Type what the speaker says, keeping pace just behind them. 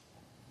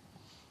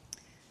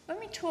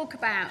talk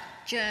about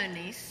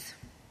journeys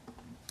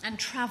and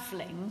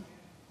travelling,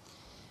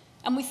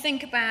 and we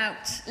think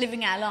about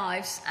living our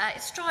lives,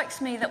 it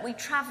strikes me that we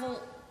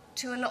travel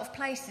to a lot of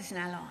places in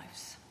our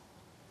lives.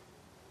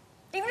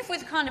 Even if we're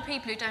the kind of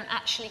people who don't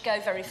actually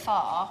go very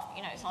far,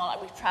 you know, it's not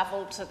like we've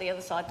travelled to the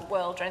other side of the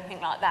world or anything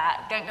like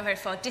that, don't go very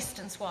far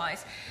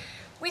distance-wise,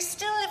 we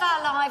still live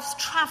our lives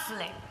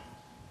travelling,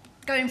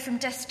 going from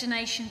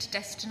destination to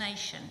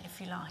destination, if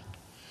you like.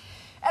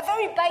 At a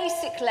very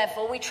basic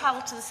level, we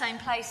travel to the same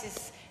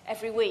places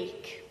every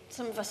week.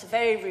 Some of us are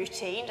very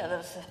routine,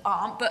 others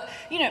aren't, but,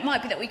 you know, it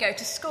might be that we go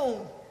to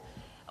school,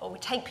 or we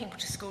take people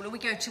to school, or we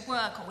go to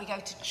work, or we go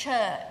to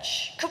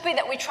church. Could be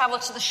that we travel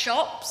to the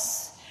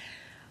shops,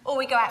 or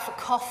we go out for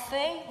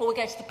coffee, or we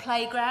go to the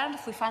playground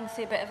if we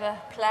fancy a bit of a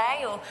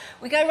play, or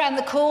we go around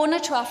the corner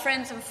to our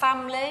friends and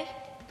family.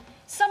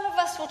 Some of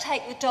us will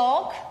take the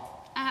dog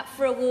out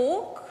for a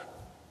walk,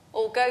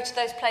 or go to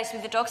those places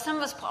with the dog. Some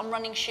of us put on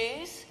running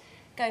shoes,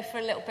 go for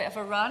a little bit of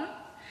a run.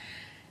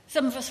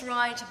 Some of us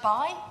ride a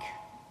bike,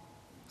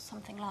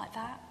 something like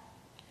that.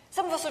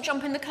 Some of us will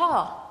jump in the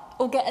car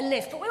or get a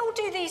lift, but we all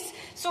do these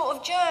sort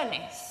of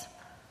journeys.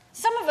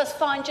 Some of us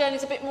find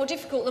journeys a bit more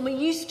difficult than we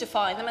used to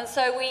find them, and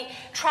so we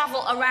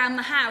travel around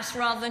the house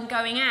rather than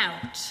going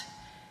out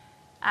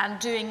and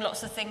doing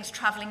lots of things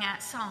travelling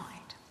outside.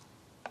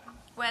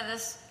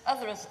 Whereas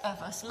others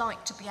of us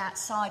like to be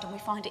outside and we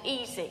find it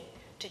easy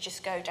to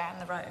just go down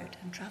the road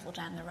and travel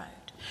down the road.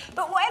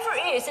 But whatever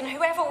it is and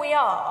whoever we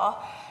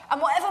are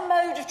and whatever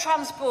mode of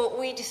transport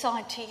we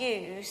decide to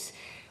use,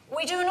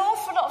 we do an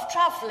awful lot of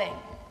travelling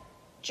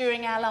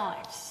during our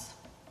lives.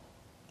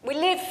 We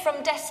live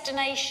from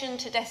destination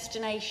to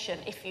destination,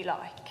 if you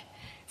like.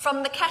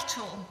 From the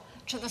kettle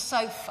to the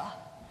sofa.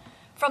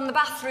 From the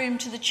bathroom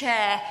to the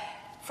chair.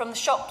 From the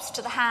shops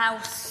to the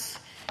house.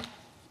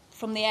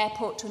 From the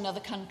airport to another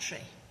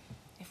country,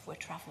 if we're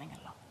travelling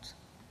a lot.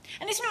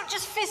 And it's not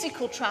just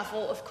physical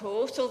travel, of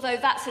course, although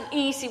that's an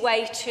easy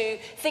way to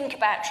think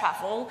about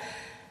travel,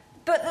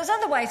 but there's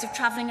other ways of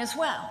travelling as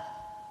well.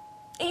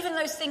 Even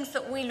those things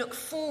that we look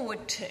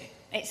forward to,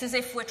 it's as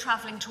if we're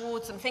travelling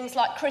towards them. Things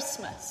like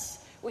Christmas.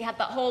 We had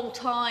that whole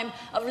time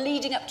of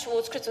leading up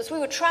towards Christmas. We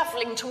were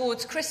travelling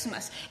towards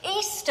Christmas.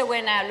 Easter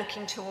we're now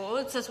looking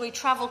towards as we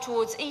travel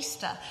towards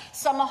Easter.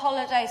 Summer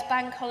holidays,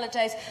 bank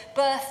holidays,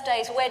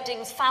 birthdays,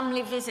 weddings,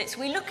 family visits.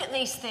 We look at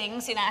these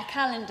things in our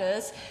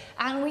calendars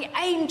and we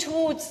aim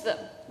towards them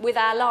with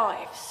our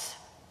lives.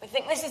 We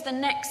think this is the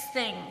next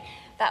thing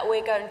that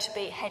we're going to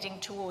be heading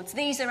towards.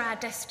 These are our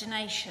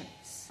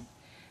destinations,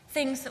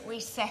 things that we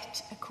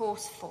set a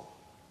course for.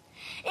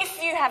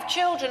 If you have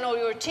children or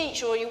you're a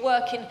teacher or you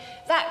work in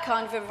that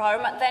kind of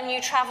environment, then you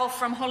travel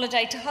from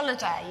holiday to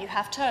holiday. You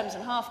have terms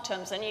and half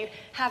terms and you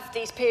have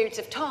these periods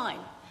of time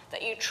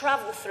that you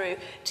travel through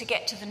to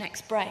get to the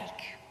next break.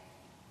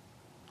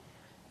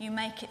 You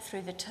make it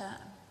through the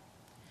term.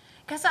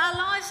 Because our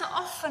lives are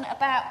often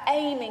about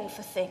aiming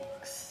for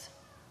things,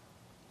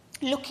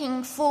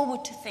 looking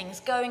forward to things,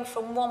 going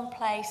from one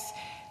place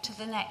to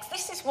the next.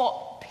 This is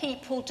what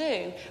people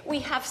do. We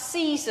have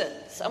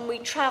seasons and we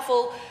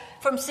travel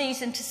from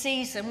season to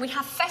season. We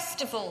have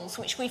festivals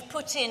which we've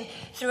put in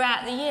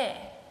throughout the year.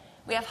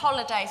 We have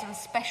holidays and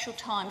special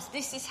times.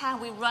 This is how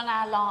we run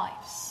our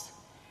lives,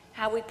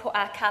 how we put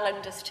our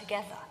calendars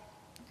together.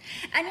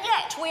 And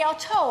yet we are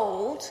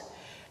told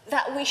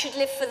that we should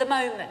live for the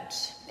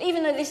moment.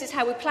 Even though this is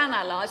how we plan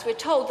our lives, we're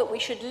told that we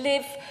should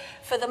live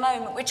for the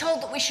moment. We're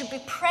told that we should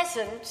be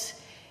present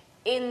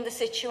in the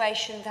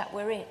situation that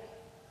we're in.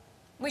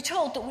 We're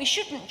told that we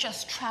shouldn't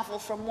just travel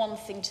from one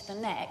thing to the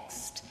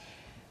next,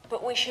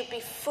 but we should be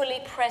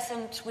fully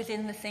present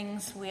within the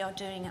things we are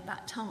doing at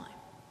that time,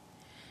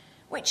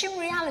 which in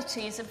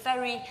reality is a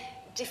very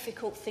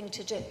difficult thing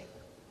to do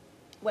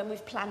when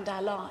we've planned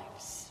our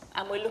lives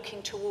and we're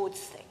looking towards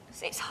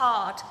things. It's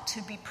hard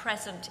to be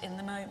present in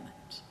the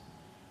moment.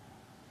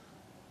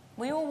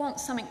 We all want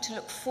something to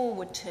look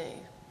forward to,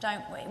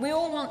 don't we? We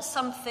all want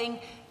something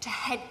to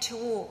head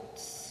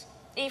towards,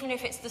 even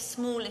if it's the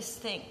smallest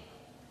thing.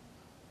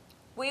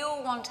 We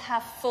all want to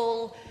have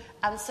full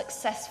and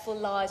successful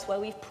lives where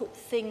we've put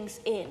things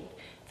in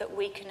that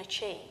we can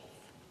achieve.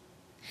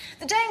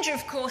 The danger,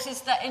 of course,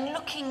 is that in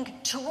looking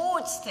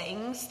towards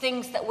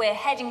things that we're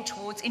heading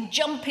towards, in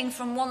jumping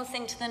from one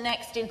thing to the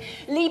next, in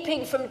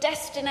leaping from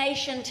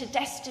destination to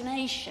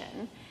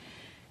destination,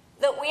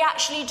 that we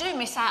actually do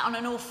miss out on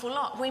an awful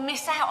lot. We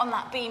miss out on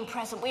that being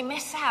present. We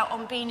miss out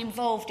on being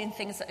involved in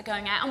things that are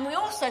going out. And we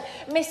also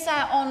miss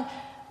out on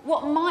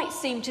what might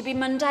seem to be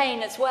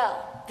mundane as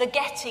well, the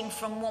getting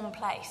from one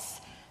place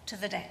to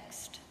the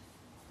next.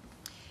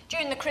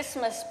 During the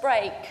Christmas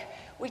break,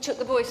 we took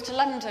the boys to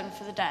London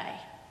for the day.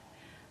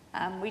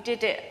 We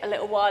did it a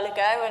little while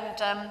ago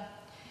and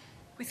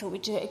we thought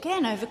we'd do it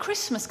again over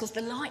Christmas because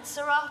the lights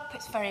are up.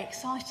 It's very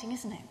exciting,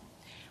 isn't it?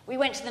 We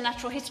went to the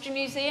Natural History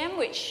Museum,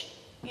 which,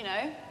 you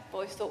know,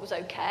 boys thought was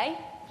okay,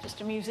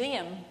 just a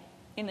museum.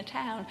 in the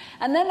town.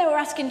 And then they were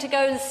asking to go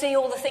and see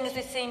all the things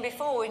we'd seen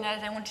before. You know,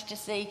 they wanted to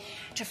see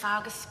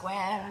Trafalgar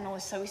Square and all.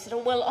 So we said,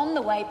 oh, well, on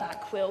the way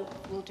back, we'll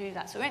do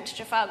that. So we went to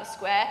Trafalgar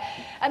Square.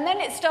 And then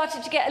it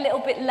started to get a little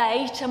bit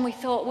late, and we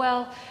thought,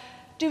 well,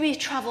 do we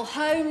travel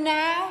home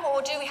now,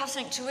 or do we have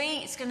something to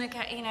eat? It's going to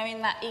get, you know,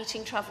 in that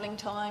eating, travelling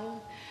time.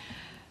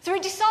 So we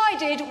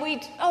decided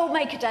we'd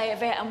make a day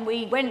of it, and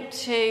we went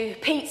to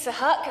Pizza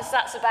Hut, because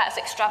that's about as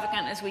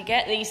extravagant as we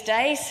get these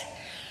days.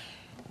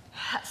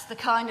 That's the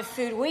kind of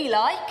food we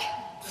like.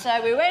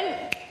 So we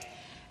went.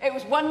 It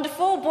was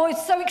wonderful.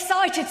 Boys, so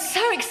excited.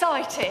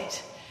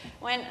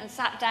 Went and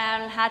sat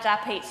down, had our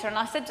pizza, and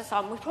I said to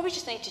Simon, we probably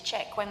just need to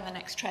check when the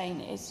next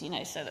train is, you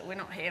know, so that we're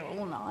not here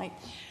all night.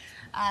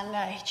 And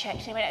he checked,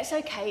 and he went, it's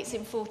okay, it's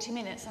in 40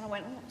 minutes. And I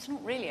went, it's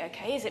not really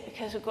okay, is it?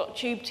 Because we've got a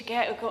tube to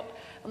get,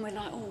 and we're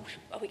like, oh,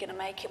 are we going to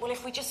make it? Well,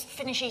 if we just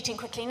finish eating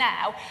quickly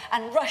now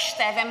and rush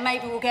there, then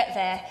maybe we'll get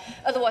there.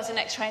 Otherwise, the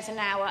next train's an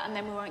hour, and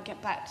then we won't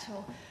get back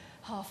till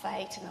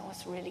 8:30, and it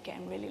was really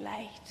getting really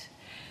late.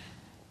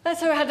 And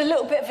so we had a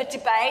little bit of a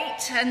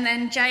debate, and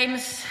then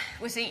James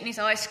was eating his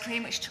ice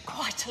cream, which took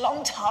quite a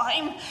long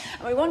time,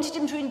 and we wanted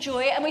him to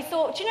enjoy it, and we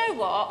thought, do you know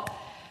what?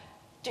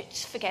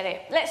 Just forget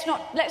it. Let's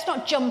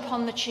not jump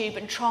on the tube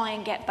and try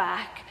and get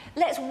back.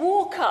 Let's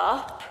walk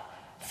up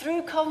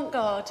through Covent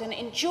Garden,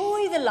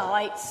 enjoy the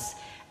lights,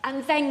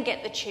 and then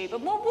get the tube.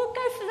 And we'll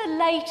go for the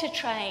later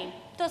train.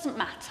 Doesn't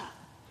matter.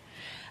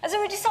 And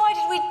so we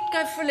decided we'd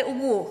go for a little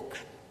walk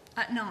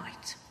at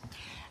night.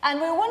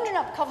 And we were wandering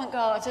up Covent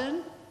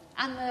Garden,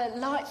 and the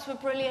lights were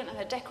brilliant and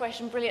the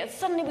decoration brilliant. And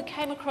suddenly we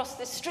came across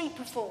this street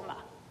performer.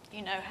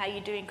 You know how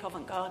you do in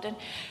Covent Garden,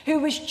 who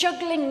was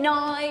juggling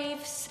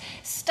knives,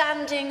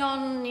 standing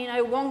on, you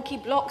know,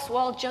 wonky blocks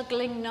while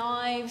juggling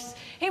knives.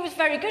 He was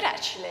very good,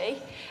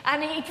 actually,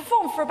 and he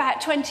performed for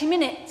about 20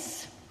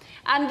 minutes.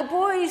 And the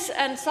boys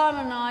and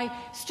Simon and I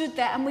stood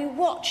there, and we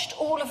watched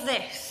all of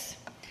this.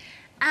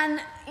 And,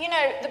 you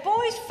know, the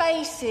boys'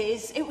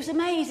 faces, it was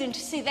amazing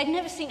to see. They'd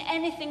never seen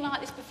anything like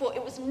this before.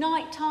 It was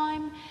night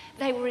time,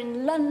 they were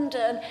in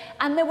London,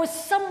 and there was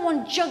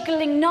someone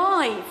juggling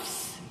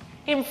knives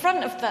in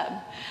front of them,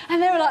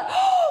 and they were like,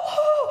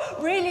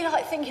 really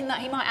like thinking that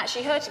he might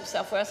actually hurt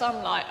himself, whereas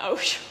I'm like,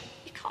 oh,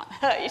 you can't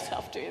hurt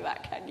yourself doing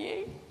that, can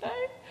you? No?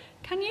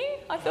 Can you?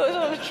 I thought it was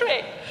all a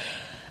trick.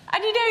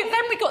 And, you know,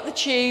 then we got the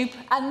tube,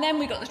 and then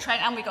we got the train,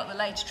 and we got the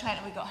later train,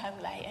 and we got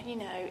home late, and, you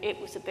know, it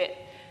was a bit...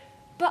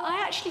 But I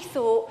actually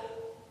thought,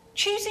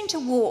 choosing to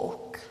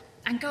walk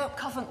and go up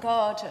Covent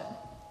Garden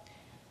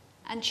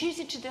and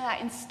choosing to do that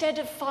instead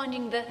of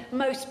finding the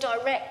most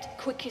direct,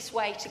 quickest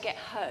way to get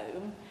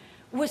home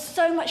was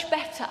so much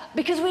better,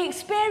 because we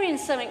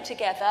experienced something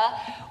together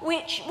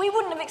which we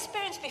wouldn't have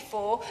experienced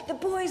before. The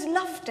boys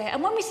loved it.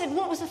 And when we said,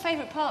 what was the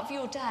favourite part of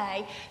your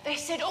day? They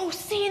said, oh,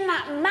 seeing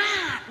that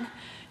man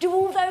do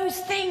all those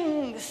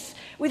things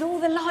with all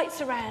the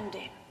lights around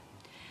him.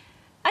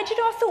 And, you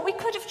know, I thought we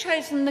could have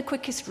chosen the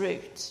quickest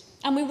route,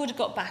 and we would have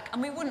got back,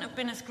 and we wouldn't have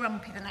been as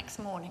grumpy the next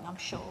morning, I'm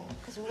sure,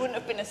 because we wouldn't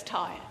have been as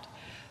tired.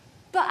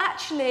 But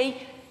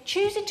actually,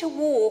 choosing to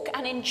walk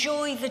and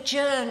enjoy the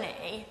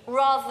journey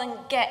rather than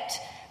get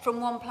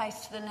from one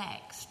place to the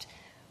next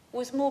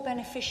was more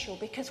beneficial,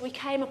 because we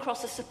came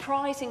across a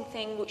surprising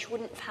thing which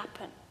wouldn't have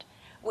happened,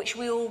 which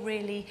we all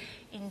really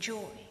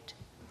enjoyed.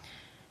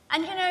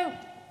 And, you know,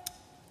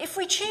 if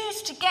we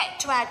choose to get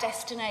to our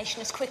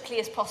destination as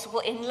quickly as possible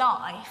in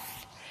life,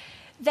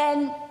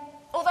 then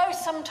although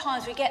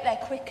sometimes we get there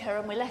quicker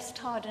and we're less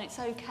tired and it's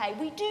okay,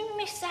 we do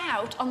miss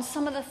out on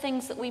some of the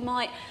things that we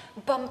might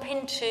bump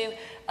into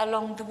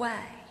along the way,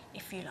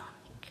 if you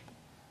like.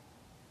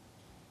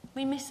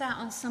 We miss out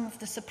on some of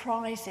the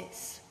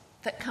surprises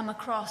that come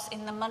across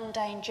in the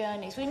mundane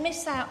journeys. We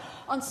miss out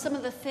on some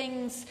of the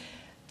things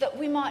that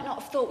we might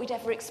not have thought we'd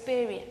ever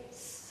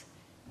experience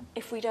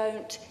if we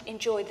don't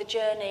enjoy the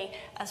journey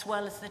as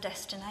well as the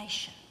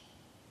destination.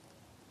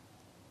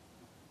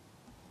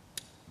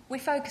 We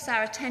focus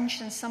our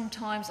attention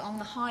sometimes on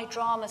the high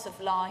dramas of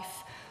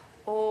life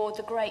or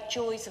the great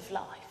joys of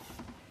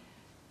life,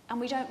 and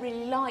we don't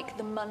really like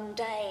the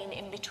mundane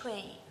in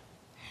between.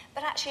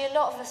 But actually, a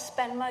lot of us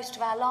spend most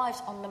of our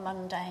lives on the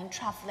mundane,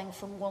 travelling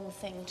from one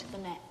thing to the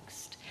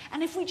next.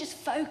 And if we just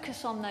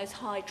focus on those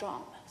high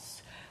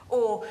dramas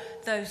or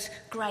those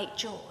great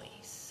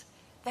joys,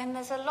 then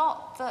there's a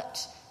lot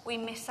that we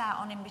miss out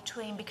on in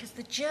between, because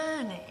the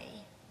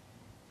journey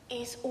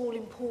is all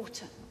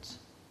important,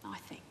 I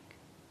think.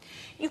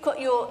 You've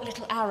got your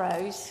little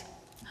arrows,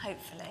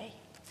 hopefully.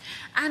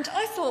 And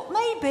I thought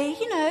maybe,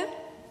 you know,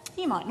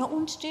 you might not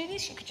want to do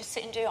this. You could just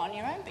sit and do it on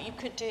your own, but you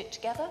could do it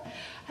together.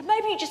 And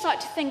maybe you'd just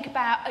like to think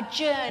about a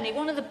journey,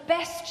 one of the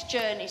best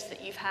journeys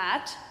that you've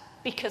had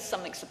because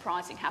something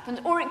surprising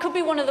happened, or it could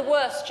be one of the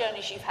worst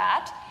journeys you've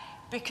had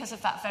because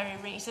of that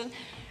very reason.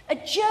 A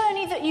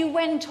journey that you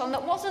went on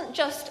that wasn't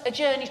just a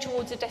journey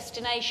towards a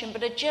destination,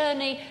 but a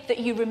journey that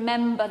you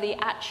remember the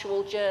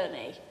actual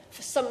journey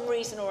for some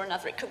reason or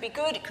another. It could be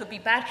good, it could be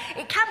bad.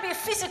 It can be a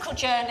physical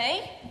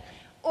journey,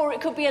 or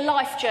it could be a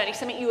life journey,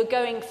 something you were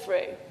going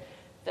through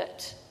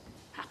that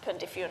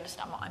happened, if you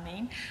understand what I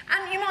mean.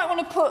 And you might want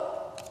to put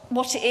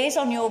what it is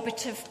on your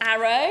bit of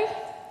arrow.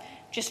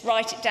 Just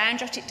write it down,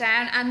 jot it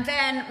down, and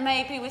then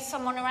maybe with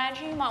someone around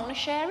you, you might want to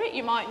share it,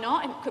 you might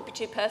not, it could be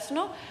too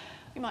personal.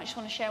 You might just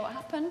want to share what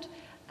happened.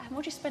 And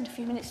we'll just spend a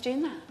few minutes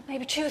doing that,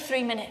 maybe 2 or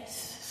 3 minutes.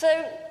 So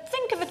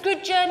think of a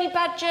good journey,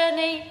 bad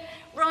journey,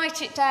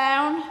 write it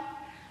down.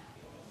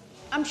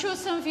 I'm sure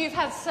some of you have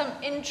had some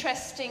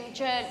interesting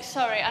journeys.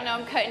 Sorry, I know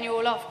I'm cutting you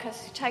all off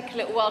because you take a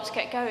little while to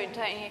get going,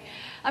 don't you?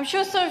 I'm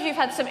sure some of you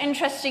have had some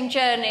interesting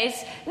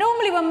journeys.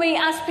 Normally when we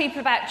ask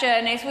people about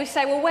journeys, we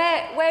say, well,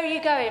 where are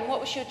you going? What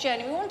was your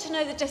journey? We want to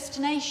know the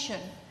destination.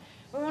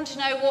 We want to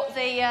know what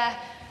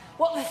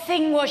the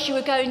thing was you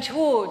were going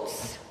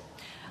towards.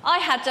 I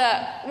had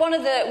one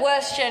of the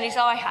worst journeys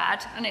I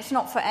had, and it's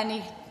not for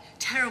any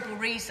terrible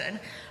reason,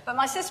 but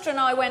my sister and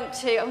I went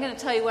to, I'm going to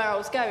tell you where I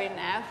was going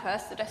now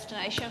first, the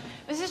destination.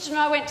 My sister and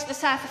I went to the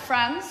south of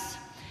France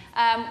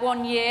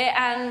one year,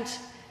 and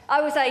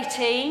I was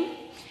 18,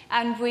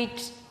 and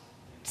we'd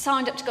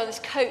signed up to go on this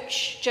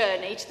coach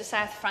journey to the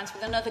south of France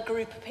with another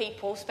group of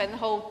people, spend the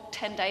whole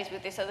 10 days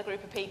with this other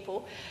group of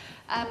people,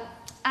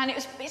 and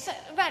it's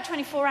about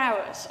 24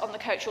 hours on the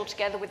coach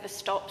altogether with the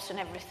stops and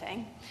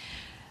everything.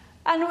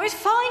 And it was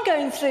fine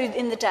going through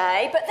in the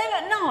day, but then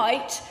at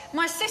night,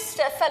 my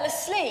sister fell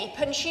asleep,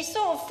 and she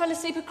sort of fell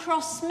asleep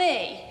across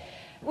me,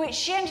 which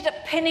she ended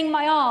up pinning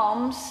my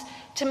arms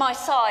to my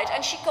side,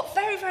 and she got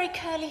very, very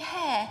curly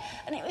hair,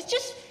 and it was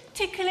just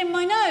tickling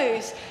my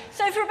nose.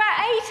 So for about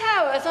 8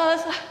 hours, I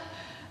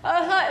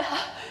was like,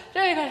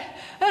 doing it,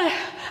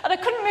 and I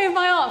couldn't move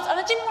my arms, and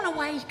I didn't want to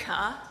wake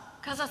her,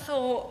 because I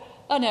thought,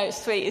 oh no,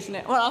 it's sweet, isn't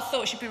it? Well, I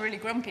thought she'd be really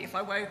grumpy if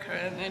I woke her,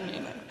 and then,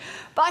 you know.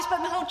 But I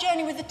spent the whole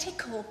journey with a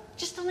tickle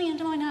just on the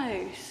end of my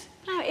nose.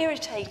 How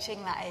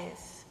irritating that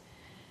is.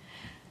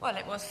 Well,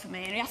 it was for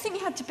me. And I think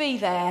you had to be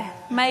there.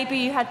 Maybe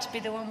you had to be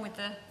the one with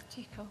the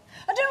tickle.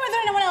 I don't know whether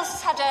anyone else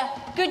has had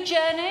a good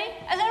journey.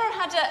 Has anyone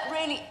had a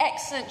really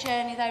excellent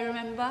journey they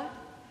remember?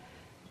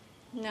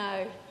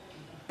 No.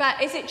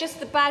 But is it just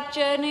the bad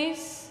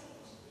journeys?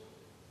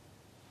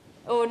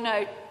 Or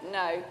no,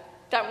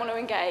 don't want to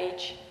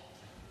engage.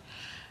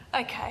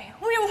 Okay,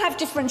 we all have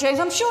different journeys.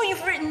 I'm sure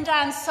you've written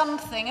down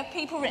something. Have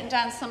people written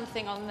down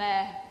something on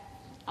their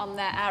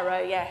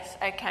arrow? Yes,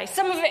 okay.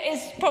 Some of it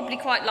is probably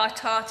quite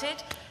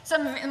light-hearted.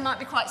 Some of it might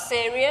be quite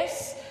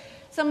serious.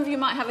 Some of you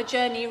might have a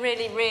journey you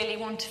really, really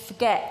want to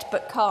forget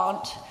but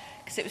can't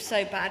because it was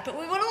so bad. But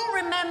we will all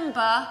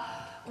remember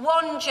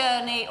one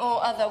journey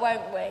or other,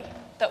 won't we,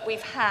 that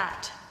we've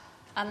had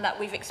and that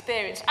we've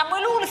experienced. And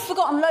we'll all have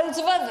forgotten loads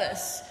of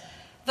others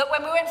that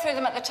when we went through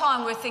them at the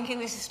time, we were thinking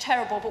this is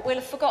terrible, but we'll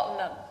have forgotten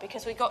them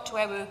because we got to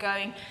where we were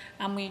going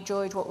and we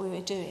enjoyed what we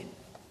were doing.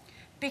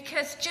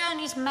 Because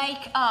journeys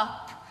make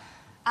up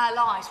our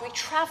lives. We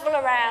travel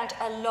around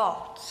a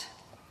lot.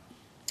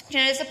 You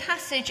know, there's a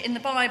passage in the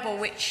Bible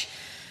which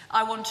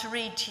I want to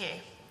read to you.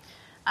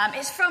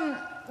 It's from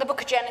the book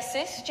of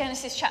Genesis,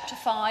 Genesis chapter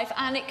 5,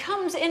 and it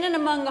comes in and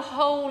among a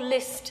whole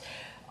list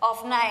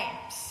of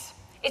names.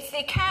 It's the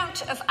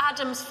account of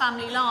Adam's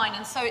family line,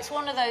 and so it's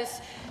one of those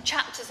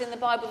chapters in the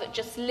Bible that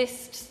just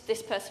lists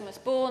this person was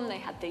born, they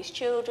had these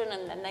children,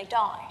 and then they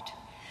died.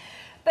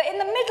 But in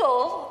the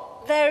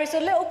middle, there is a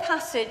little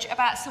passage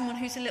about someone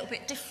who's a little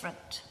bit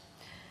different.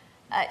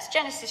 It's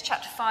Genesis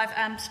chapter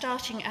 5,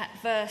 starting at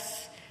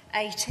verse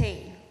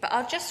 18. But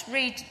I'll just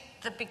read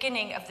the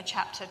beginning of the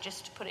chapter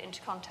just to put it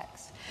into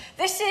context.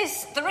 This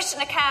is the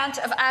written account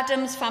of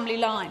Adam's family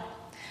line.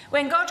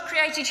 When God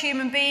created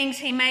human beings,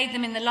 he made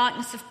them in the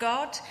likeness of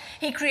God.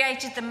 He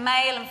created them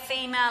male and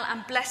female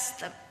and blessed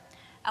them.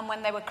 And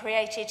when they were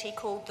created, he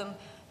called them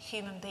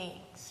human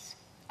beings.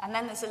 And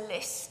then there's a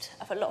list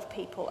of a lot of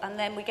people. And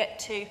then we get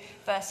to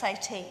verse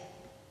 18.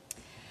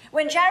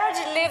 When Jared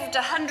had lived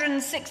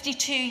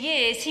 162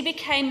 years, he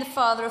became the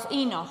father of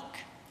Enoch.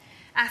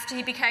 After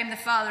he became the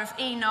father of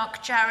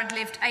Enoch, Jared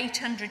lived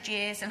 800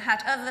 years and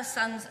had other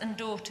sons and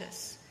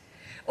daughters.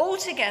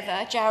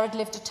 Altogether, Jared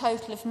lived a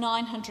total of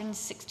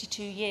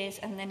 962 years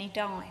and then he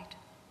died.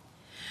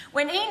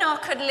 When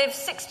Enoch had lived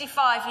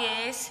 65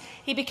 years,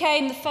 he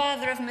became the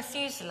father of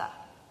Methuselah.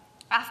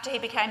 After he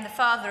became the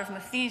father of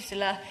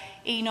Methuselah,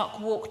 Enoch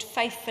walked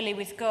faithfully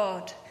with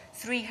God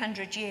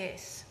 300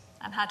 years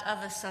and had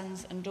other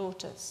sons and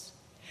daughters.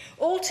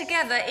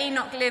 Altogether,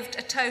 Enoch lived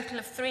a total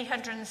of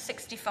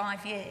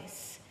 365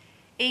 years.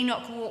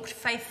 Enoch walked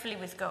faithfully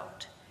with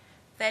God.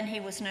 Then he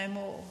was no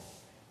more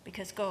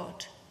because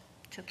God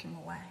took him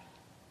away.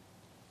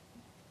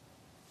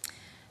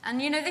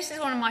 And you know, this is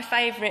one of my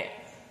favourite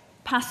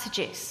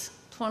passages.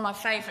 It's one of my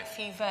favourite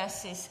few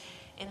verses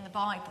in the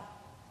Bible.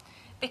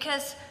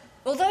 Because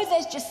although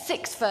there's just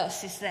 6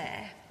 verses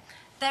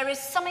there is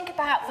something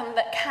about them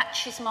that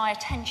catches my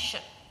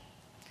attention.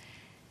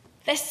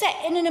 They're set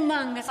in and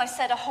among, as I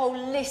said, a whole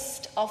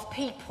list of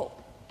people.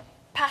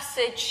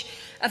 Passage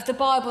of the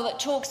Bible that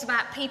talks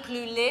about people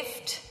who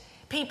lived,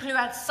 people who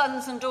had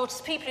sons and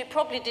daughters, people who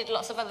probably did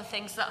lots of other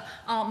things that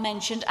aren't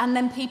mentioned, and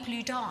then people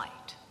who died.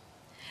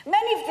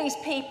 Many of these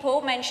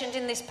people mentioned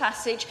in this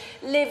passage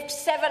lived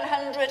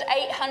 700,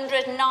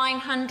 800,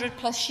 900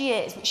 plus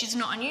years, which is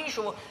not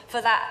unusual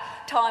for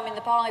that time in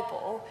the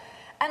Bible.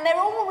 And they're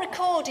all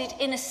recorded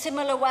in a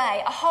similar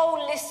way, a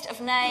whole list of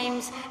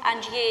names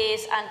and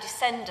years and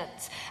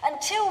descendants,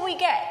 until we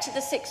get to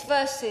the 6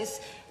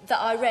 verses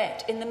that I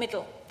read in the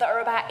middle that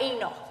are about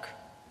Enoch.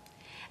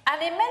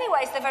 And in many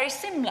ways, they're very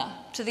similar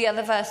to the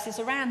other verses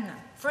around them.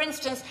 For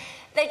instance,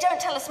 they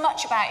don't tell us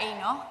much about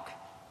Enoch.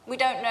 We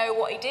don't know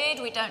what he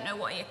did, we don't know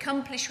what he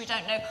accomplished, we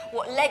don't know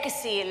what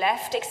legacy he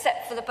left,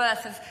 except for the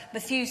birth of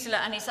Methuselah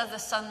and his other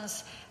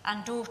sons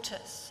and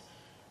daughters.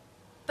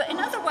 But in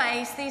other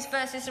ways, these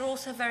verses are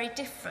also very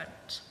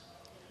different.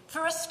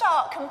 For a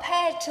start,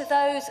 compared to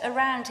those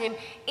around him,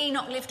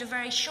 Enoch lived a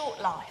very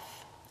short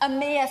life, a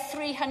mere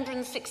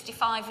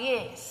 365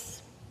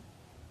 years.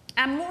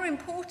 And more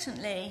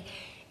importantly,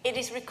 it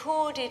is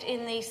recorded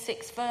in these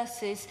 6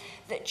 verses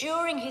that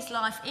during his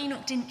life,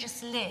 Enoch didn't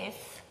just live,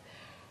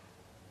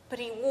 but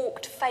he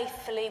walked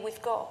faithfully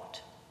with God.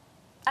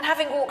 And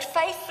having walked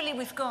faithfully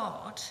with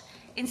God,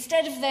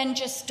 instead of then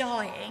just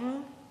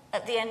dying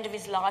at the end of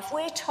his life,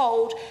 we're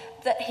told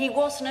that he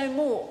was no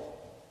more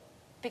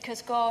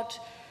because God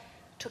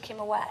took him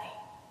away.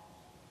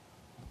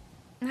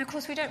 Now, of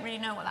course, we don't really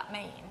know what that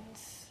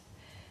means.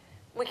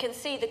 We can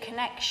see the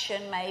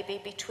connection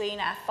maybe between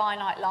our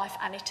finite life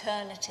and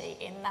eternity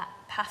in that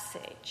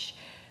passage,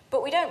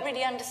 but we don't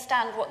really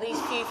understand what these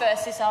few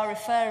verses are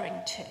referring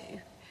to,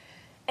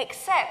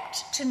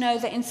 except to know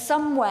that in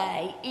some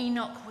way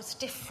Enoch was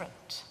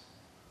different.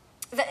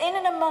 That in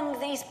and among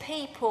these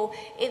people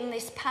in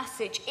this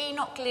passage,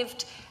 Enoch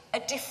lived a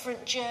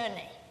different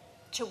journey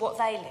to what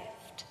they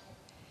lived.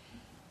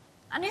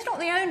 And he's not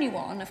the only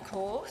one, of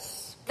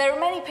course. There are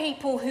many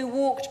people who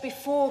walked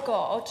before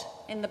God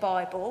in the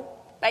Bible,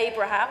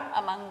 Abraham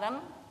among them.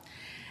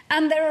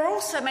 And there are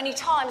also many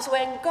times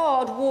when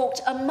God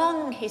walked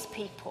among his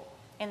people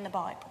in the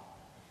Bible.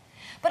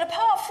 But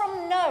apart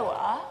from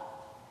Noah,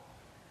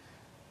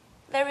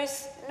 there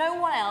is no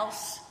one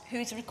else who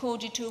is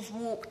recorded to have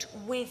walked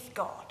with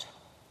God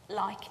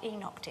like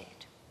Enoch did.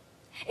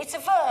 It's a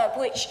verb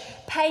which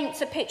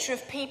paints a picture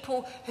of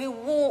people who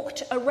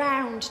walked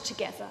around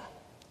together,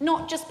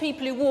 not just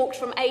people who walked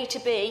from A to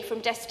B,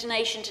 from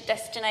destination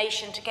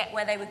to get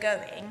where they were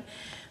going,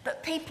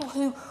 but people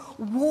who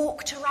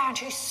walked around,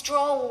 who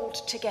strolled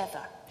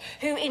together,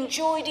 who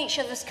enjoyed each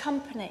other's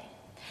company,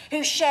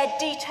 who shared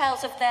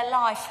details of their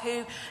life,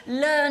 who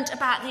learned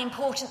about the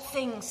important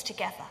things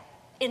together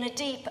in a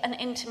deep and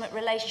intimate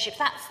relationship.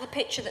 That's the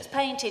picture that's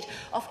painted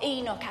of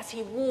Enoch as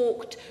he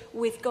walked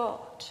with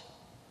God.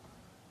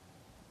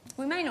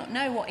 We may not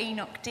know what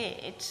Enoch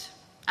did,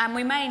 and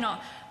we may only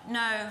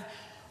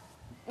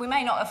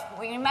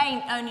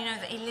know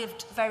that he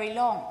lived very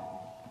long.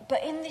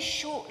 But in this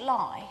short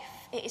life,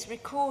 it is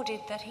recorded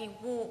that he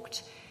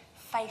walked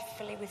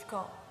faithfully with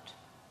God.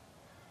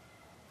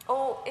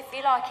 Or, if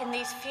you like, in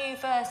these few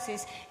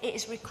verses, it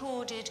is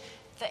recorded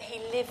that he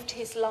lived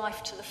his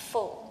life to the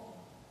full,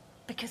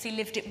 because he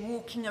lived it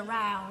walking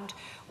around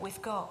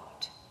with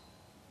God.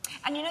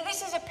 And you know,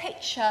 this is a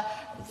picture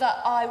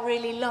that I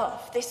really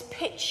love, this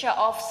picture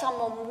of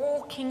someone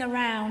walking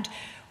around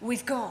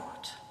with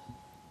God.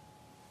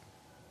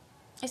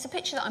 It's a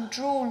picture that I'm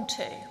drawn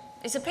to.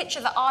 It's a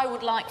picture that I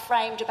would like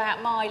framed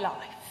about my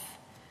life.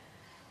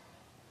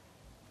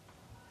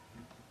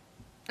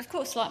 Of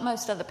course, like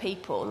most other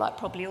people, like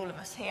probably all of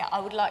us here,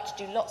 I would like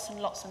to do lots and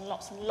lots and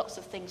lots and lots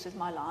of things with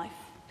my life.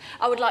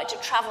 I would like to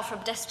travel from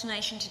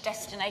destination to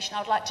destination.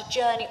 I would like to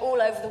journey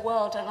all over the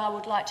world, and I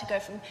would like to go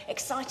from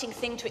exciting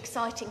thing to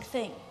exciting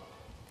thing.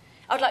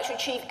 I would like to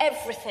achieve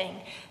everything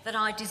that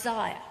I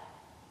desire,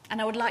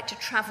 and I would like to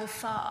travel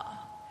far.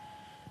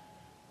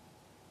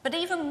 But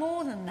even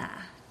more than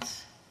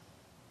that,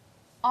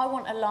 I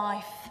want a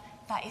life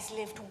that is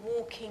lived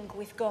walking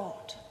with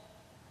God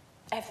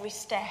every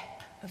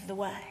step of the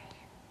way.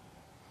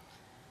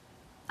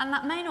 And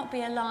that may not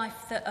be a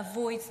life that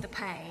avoids the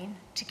pain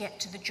to get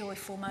to the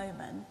joyful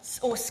moments,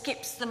 or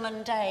skips the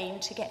mundane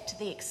to get to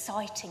the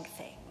exciting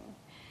thing.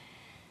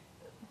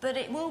 But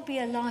it will be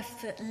a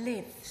life that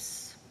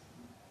lives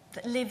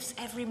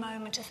every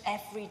moment of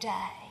every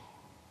day,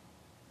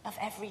 of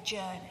every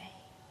journey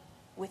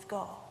with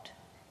God,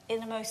 in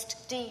the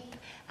most deep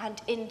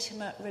and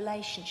intimate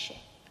relationship.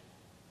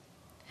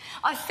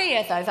 I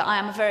fear, though, that I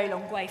am a very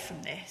long way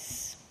from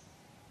this.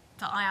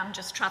 That I am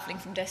just travelling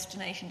from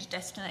destination to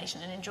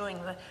destination and enjoying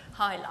the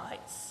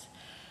highlights.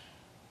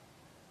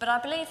 But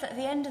I believe that at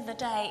the end of the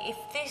day,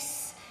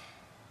 this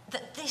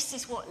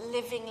is what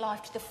living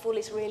life to the full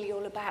is really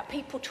all about.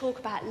 People talk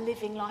about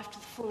living life to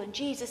the full, and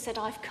Jesus said,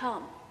 I've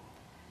come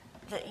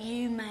that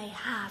you may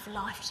have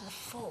life to the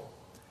full.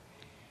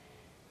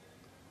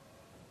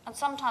 And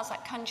sometimes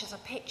that conjures a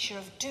picture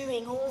of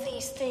doing all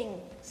these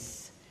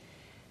things.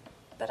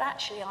 But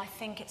actually, I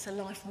think it's a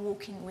life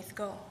walking with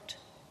God,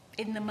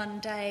 in the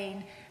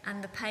mundane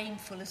and the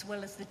painful, as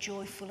well as the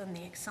joyful and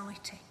the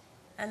exciting.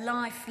 A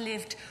life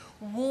lived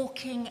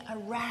walking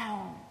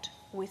around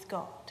with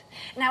God.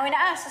 Now, in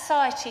our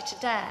society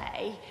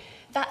today,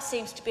 that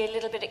seems to be a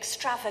little bit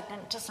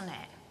extravagant, doesn't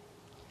it?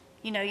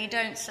 You know, you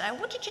don't say,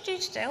 what did you do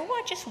today? Oh,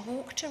 I just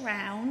walked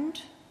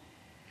around.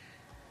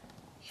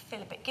 You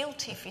feel a bit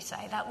guilty if you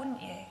say that,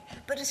 wouldn't you?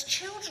 But as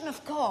children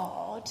of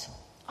God,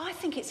 I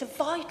think it's a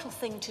vital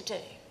thing to do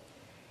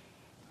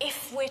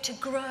if we're to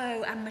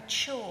grow and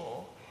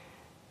mature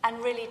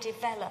and really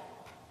develop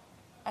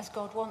as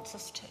God wants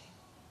us to.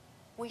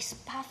 We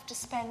have to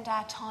spend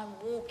our time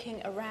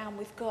walking around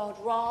with God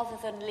rather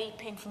than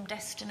leaping from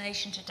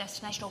destination to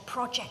destination or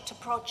project to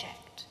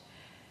project.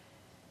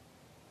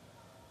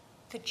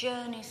 The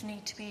journeys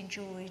need to be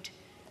enjoyed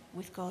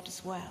with God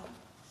as well.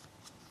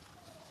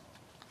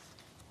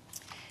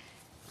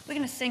 We're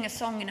going to sing a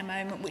song in a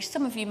moment, which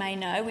some of you may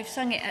know. We've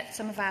sung it at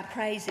some of our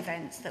praise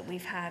events that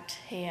we've had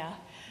here.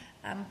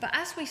 But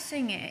as we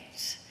sing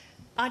it,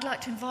 I'd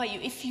like to invite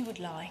you, if you would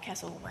like,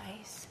 as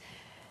always,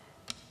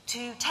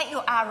 to take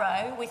your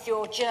arrow with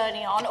your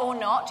journey on, or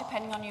not,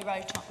 depending on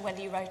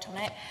whether you wrote on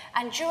it,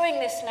 and during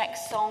this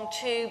next song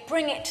to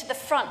bring it to the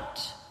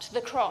front, to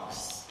the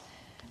cross,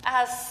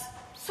 as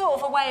sort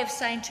of a way of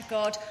saying to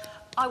God,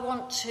 I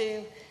want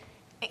to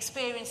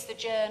experience the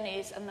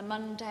journeys and the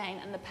mundane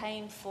and the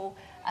painful,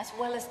 as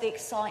well as the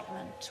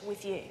excitement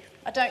with you.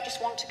 I don't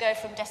just want to go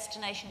from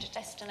destination to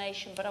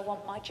destination, but I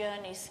want my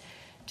journeys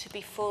to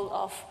be full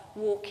of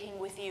walking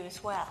with you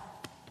as well.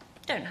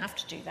 You don't have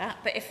to do that,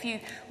 but if you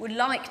would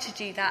like to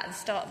do that at the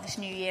start of this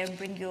new year and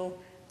bring your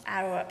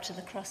arrow up to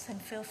the cross, then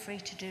feel free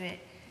to do it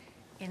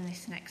in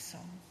this next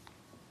song.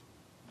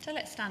 So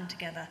let's stand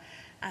together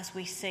as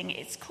we sing.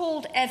 It's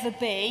called Ever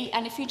Be,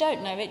 and if you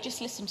don't know it, just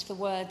listen to the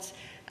words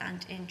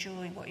and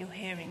enjoy what you're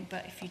hearing.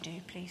 But if you do,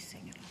 please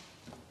sing along.